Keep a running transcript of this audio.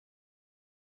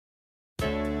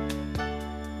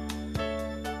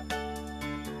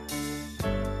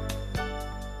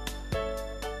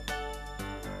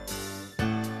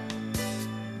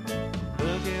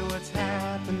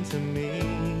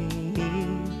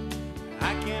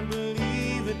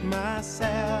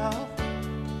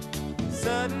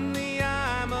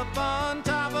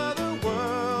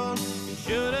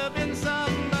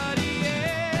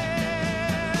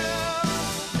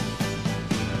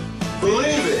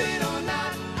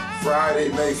Friday,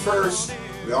 May 1st,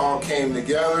 we all came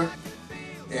together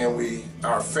and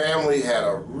our family had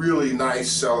a really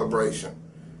nice celebration.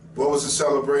 What was the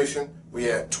celebration? We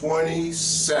had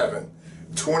 27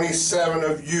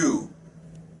 of you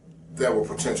that were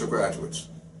potential graduates.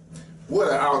 What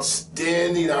an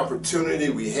outstanding opportunity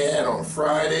we had on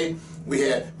Friday. We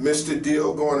had Mr.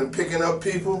 Deal going and picking up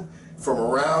people from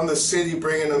around the city,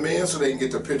 bringing them in so they can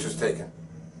get their pictures taken.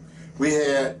 We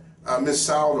had Miss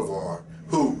Saldivar,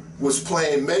 who was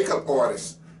playing makeup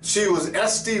artist. She was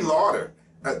Estee Lauder.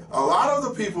 A lot of the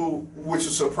people, which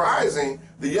is surprising,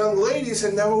 the young ladies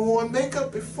had never worn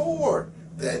makeup before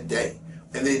that day,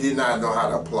 and they did not know how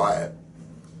to apply it.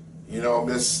 You know,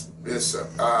 Miss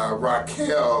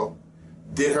Raquel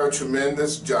did her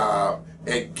tremendous job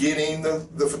at getting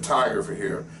the photographer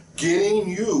here, getting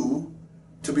you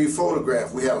to be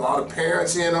photographed. We had a lot of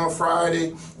parents in on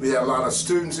Friday. We had a lot of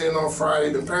students in on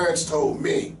Friday. The parents told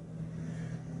me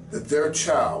that their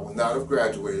child would not have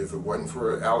graduated if it wasn't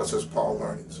for Alice S. Paul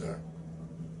Learning Center.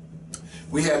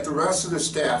 We had the rest of the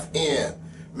staff in,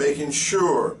 making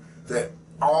sure that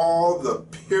all the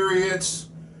periods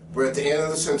were at the end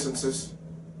of the sentences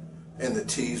and the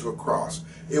T's were crossed.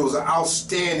 It was an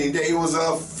outstanding day. It was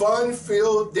a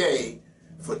fun-filled day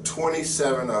for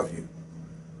 27 of you.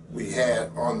 We had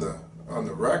on the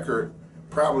record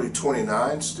probably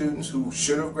 29 students who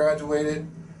should have graduated.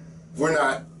 We're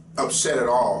not upset at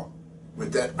all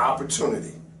with that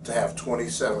opportunity to have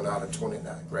 27 out of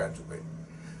 29 graduate.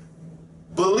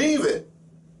 Believe it,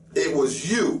 it was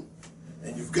you,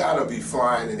 and you've got to be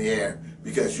flying in the air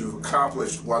because you've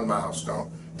accomplished one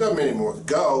milestone. There are many more to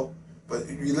go, but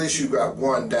at least you got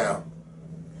one down.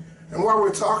 And while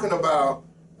we're talking about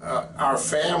our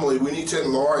family, we need to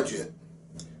enlarge it.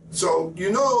 So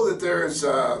you know that there's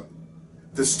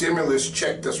the stimulus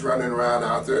check that's running around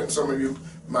out there, and some of you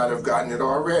might have gotten it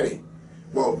already.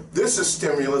 Well, this is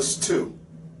stimulus too.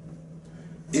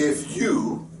 If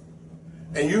you,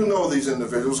 and you know these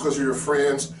individuals because you're your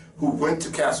friends who went to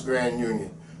Casa Grande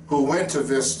Union, who went to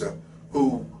Vista,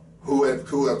 who have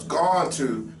gone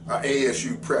to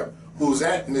ASU Prep, who's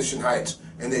at Mission Heights,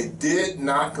 and they did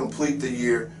not complete the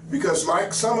year because,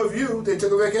 like some of you, they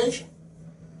took a vacation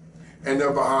and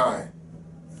they're behind.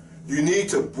 You need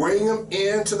to bring them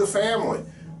into the family.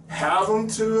 Have them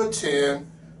to attend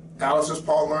Alice S.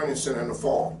 Paul Learning Center in the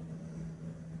fall.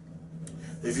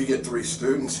 If you get 3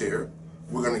 students here,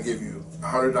 we're going to give you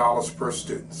 $100 per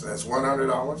student. So that's $100,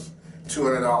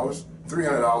 $200,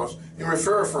 $300, and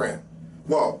refer a friend.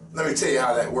 Well, let me tell you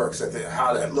how that works,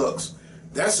 how that looks.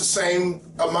 That's the same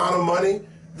amount of money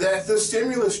that the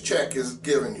stimulus check is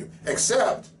giving you,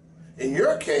 except in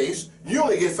your case, you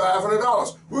only get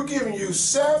 $500. We're giving you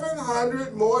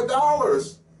 $700 more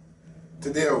to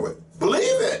deal with.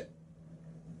 Believe it,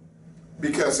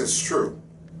 because it's true.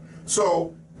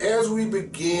 So as we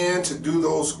begin to do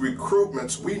those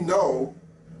recruitments, we know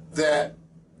that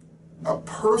a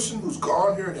person who's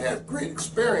gone here and had great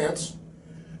experience,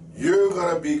 you're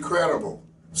going to be credible.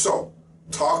 So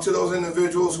talk to those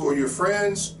individuals who are your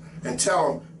friends and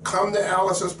tell them, come to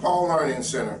Alice S. Paul Learning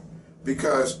Center,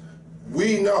 because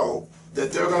we know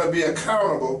that they're going to be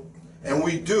accountable, and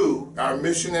we do. Our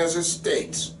mission as it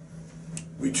states,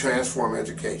 we transform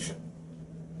education.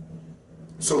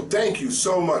 So thank you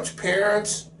so much,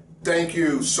 parents. Thank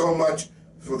you so much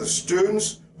for the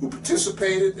students who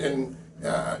participated in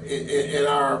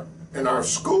our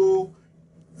school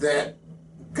that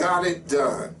got it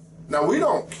done. Now, we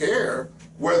don't care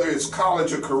whether it's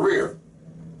college or career.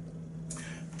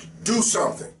 Do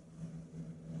something.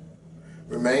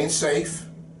 Remain safe.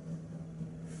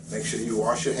 Make sure you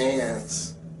wash your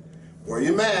hands. Wear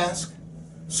your mask.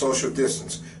 Social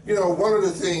distance. You know, one of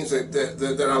the things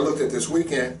that I looked at this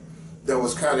weekend that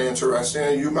was kind of interesting,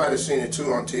 and you might have seen it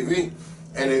too on TV,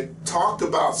 and it talked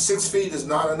about 6 feet is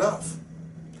not enough.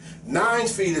 9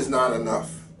 feet is not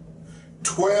enough.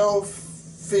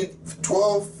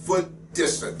 12-foot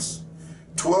distance.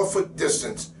 12-foot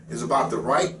distance is about the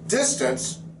right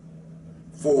distance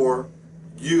for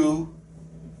you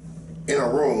in a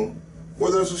room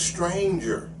where there's a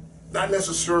stranger, not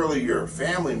necessarily your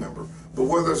family member, but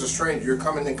where there's a stranger. You're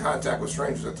coming in contact with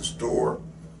strangers at the store,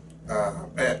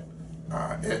 at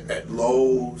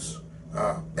Lowe's,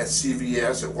 at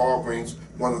CVS, at Walgreens,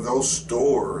 one of those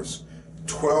stores.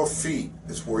 12 feet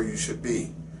is where you should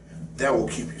be. That will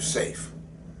keep you safe.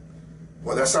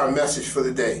 Well, that's our message for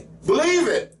the day. Believe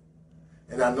it!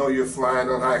 And I know you're flying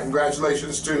on high.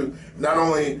 Congratulations to not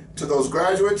only to those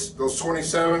graduates, those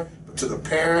 27, but to the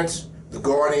parents, the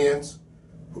guardians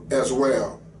as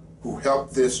well, who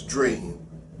helped this dream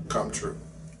come true.